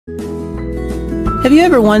Have you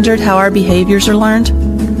ever wondered how our behaviors are learned?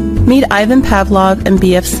 Meet Ivan Pavlov and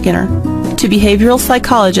B.F. Skinner, two behavioral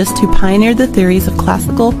psychologists who pioneered the theories of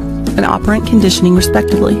classical and operant conditioning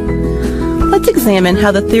respectively. Let's examine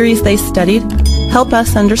how the theories they studied help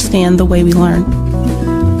us understand the way we learn.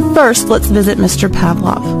 First, let's visit Mr.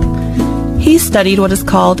 Pavlov. He studied what is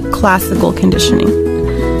called classical conditioning.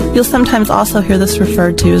 You'll sometimes also hear this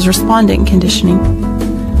referred to as respondent conditioning.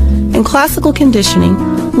 In classical conditioning,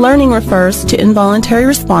 learning refers to involuntary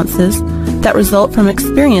responses that result from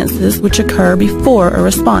experiences which occur before a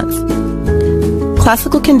response.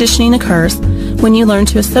 Classical conditioning occurs when you learn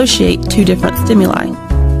to associate two different stimuli.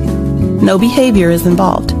 No behavior is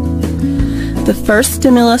involved. The first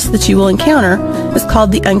stimulus that you will encounter is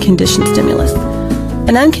called the unconditioned stimulus.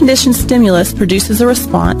 An unconditioned stimulus produces a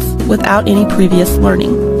response without any previous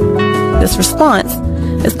learning. This response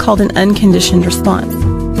is called an unconditioned response.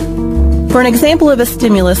 For an example of a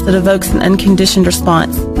stimulus that evokes an unconditioned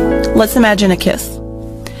response, let's imagine a kiss.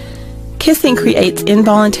 Kissing creates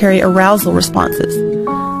involuntary arousal responses.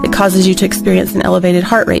 It causes you to experience an elevated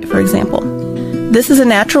heart rate, for example. This is a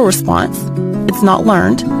natural response, it's not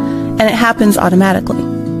learned, and it happens automatically.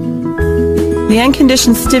 The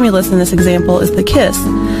unconditioned stimulus in this example is the kiss,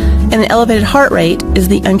 and an elevated heart rate is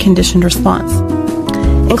the unconditioned response.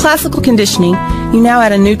 In classical conditioning, you now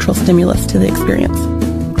add a neutral stimulus to the experience.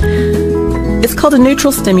 It's called a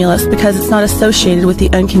neutral stimulus because it's not associated with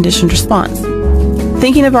the unconditioned response.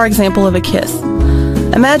 Thinking of our example of a kiss,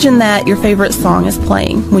 imagine that your favorite song is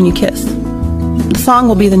playing when you kiss. The song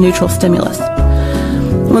will be the neutral stimulus.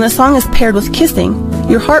 When the song is paired with kissing,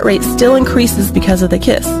 your heart rate still increases because of the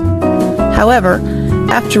kiss. However,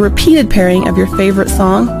 after repeated pairing of your favorite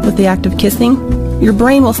song with the act of kissing, your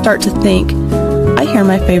brain will start to think, I hear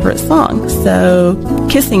my favorite song, so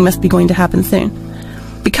kissing must be going to happen soon.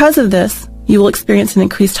 Because of this, you will experience an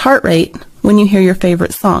increased heart rate when you hear your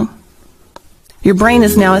favorite song. Your brain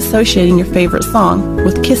is now associating your favorite song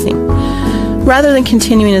with kissing. Rather than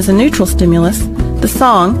continuing as a neutral stimulus, the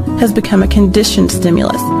song has become a conditioned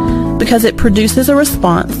stimulus because it produces a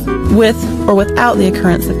response with or without the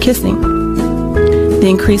occurrence of kissing. The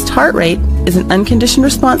increased heart rate is an unconditioned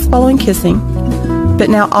response following kissing, but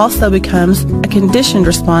now also becomes a conditioned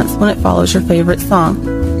response when it follows your favorite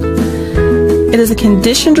song. It is a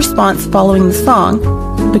conditioned response following the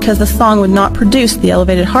song because the song would not produce the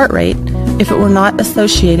elevated heart rate if it were not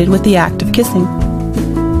associated with the act of kissing.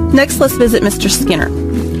 Next, let's visit Mr. Skinner.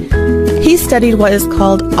 He studied what is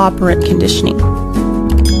called operant conditioning.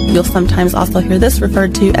 You'll sometimes also hear this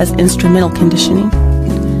referred to as instrumental conditioning.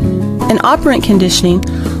 In operant conditioning,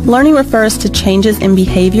 learning refers to changes in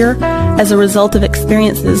behavior as a result of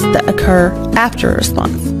experiences that occur after a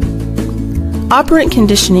response. Operant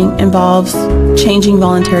conditioning involves changing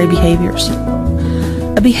voluntary behaviors.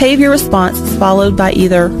 A behavior response is followed by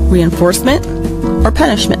either reinforcement or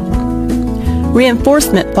punishment.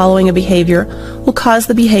 Reinforcement following a behavior will cause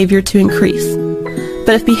the behavior to increase.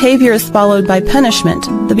 But if behavior is followed by punishment,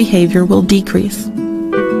 the behavior will decrease.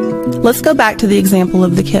 Let's go back to the example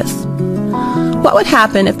of the kiss. What would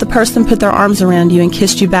happen if the person put their arms around you and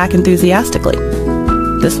kissed you back enthusiastically?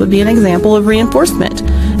 This would be an example of reinforcement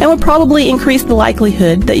and would probably increase the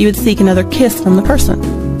likelihood that you would seek another kiss from the person.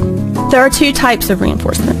 There are two types of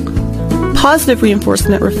reinforcement. Positive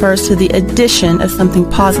reinforcement refers to the addition of something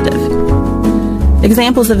positive.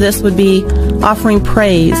 Examples of this would be offering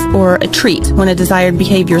praise or a treat when a desired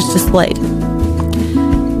behavior is displayed.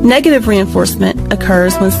 Negative reinforcement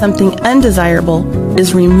occurs when something undesirable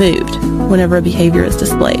is removed whenever a behavior is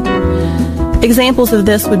displayed. Examples of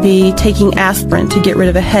this would be taking aspirin to get rid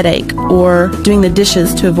of a headache or doing the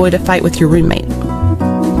dishes to avoid a fight with your roommate.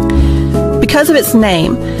 Because of its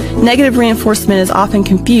name, negative reinforcement is often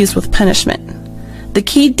confused with punishment. The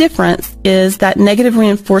key difference is that negative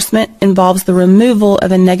reinforcement involves the removal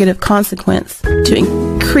of a negative consequence to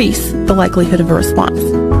increase the likelihood of a response.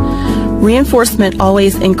 Reinforcement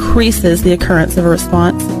always increases the occurrence of a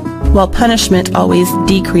response, while punishment always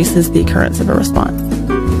decreases the occurrence of a response.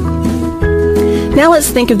 Now let's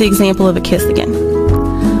think of the example of a kiss again.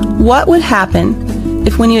 What would happen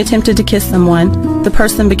if when you attempted to kiss someone, the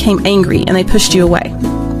person became angry and they pushed you away?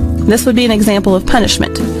 This would be an example of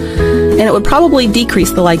punishment, and it would probably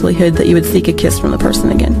decrease the likelihood that you would seek a kiss from the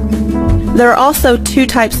person again. There are also two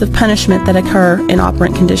types of punishment that occur in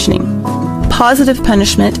operant conditioning. Positive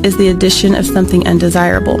punishment is the addition of something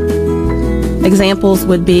undesirable. Examples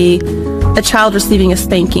would be a child receiving a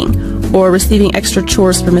spanking or receiving extra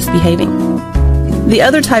chores for misbehaving. The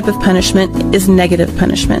other type of punishment is negative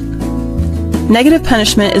punishment. Negative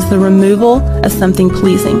punishment is the removal of something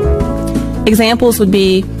pleasing. Examples would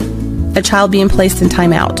be a child being placed in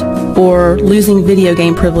timeout, or losing video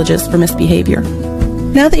game privileges for misbehavior.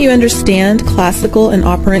 Now that you understand classical and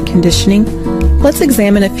operant conditioning, let's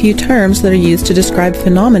examine a few terms that are used to describe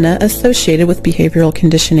phenomena associated with behavioral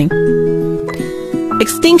conditioning.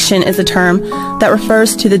 Extinction is a term that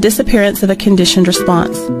refers to the disappearance of a conditioned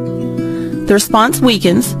response. The response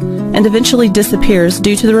weakens and eventually disappears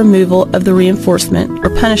due to the removal of the reinforcement or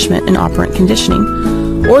punishment in operant conditioning,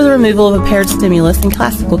 or the removal of a paired stimulus in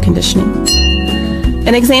classical conditioning.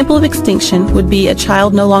 An example of extinction would be a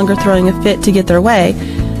child no longer throwing a fit to get their way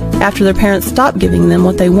after their parents stop giving them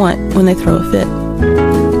what they want when they throw a fit.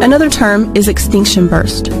 Another term is extinction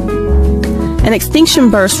burst. An extinction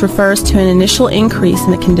burst refers to an initial increase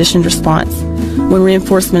in a conditioned response when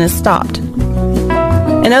reinforcement is stopped.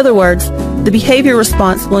 In other words, the behavior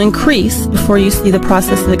response will increase before you see the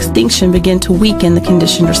process of extinction begin to weaken the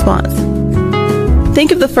conditioned response.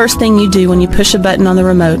 Think of the first thing you do when you push a button on the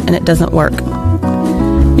remote and it doesn't work.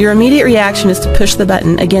 Your immediate reaction is to push the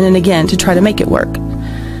button again and again to try to make it work.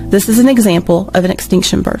 This is an example of an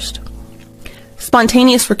extinction burst.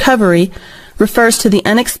 Spontaneous recovery refers to the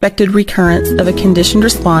unexpected recurrence of a conditioned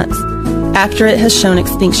response after it has shown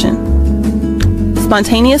extinction.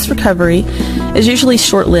 Spontaneous recovery is usually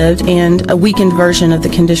short-lived and a weakened version of the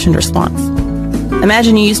conditioned response.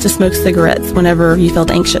 Imagine you used to smoke cigarettes whenever you felt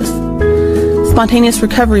anxious. Spontaneous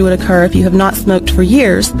recovery would occur if you have not smoked for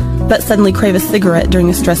years but suddenly crave a cigarette during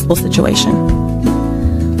a stressful situation.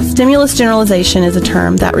 Stimulus generalization is a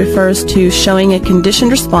term that refers to showing a conditioned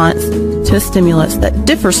response to a stimulus that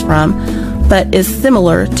differs from but is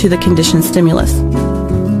similar to the conditioned stimulus.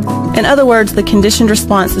 In other words, the conditioned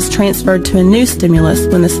response is transferred to a new stimulus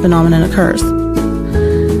when this phenomenon occurs.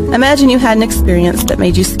 Imagine you had an experience that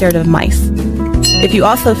made you scared of mice. If you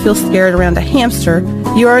also feel scared around a hamster,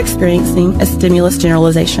 you are experiencing a stimulus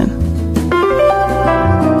generalization.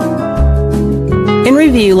 In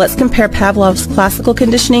review, let's compare Pavlov's classical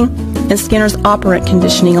conditioning and Skinner's operant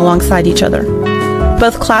conditioning alongside each other.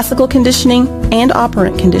 Both classical conditioning and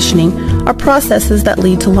operant conditioning are processes that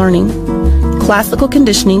lead to learning. Classical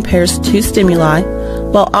conditioning pairs two stimuli,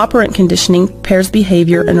 while operant conditioning pairs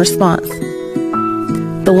behavior and response.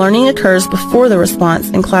 The learning occurs before the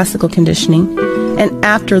response in classical conditioning and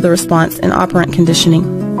after the response in operant conditioning.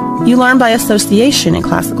 You learn by association in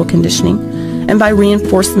classical conditioning and by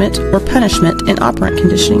reinforcement or punishment in operant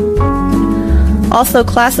conditioning. Also,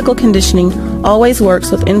 classical conditioning always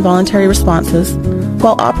works with involuntary responses,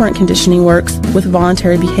 while operant conditioning works with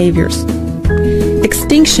voluntary behaviors.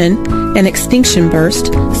 Extinction and extinction burst,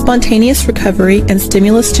 spontaneous recovery, and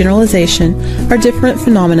stimulus generalization are different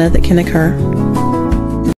phenomena that can occur.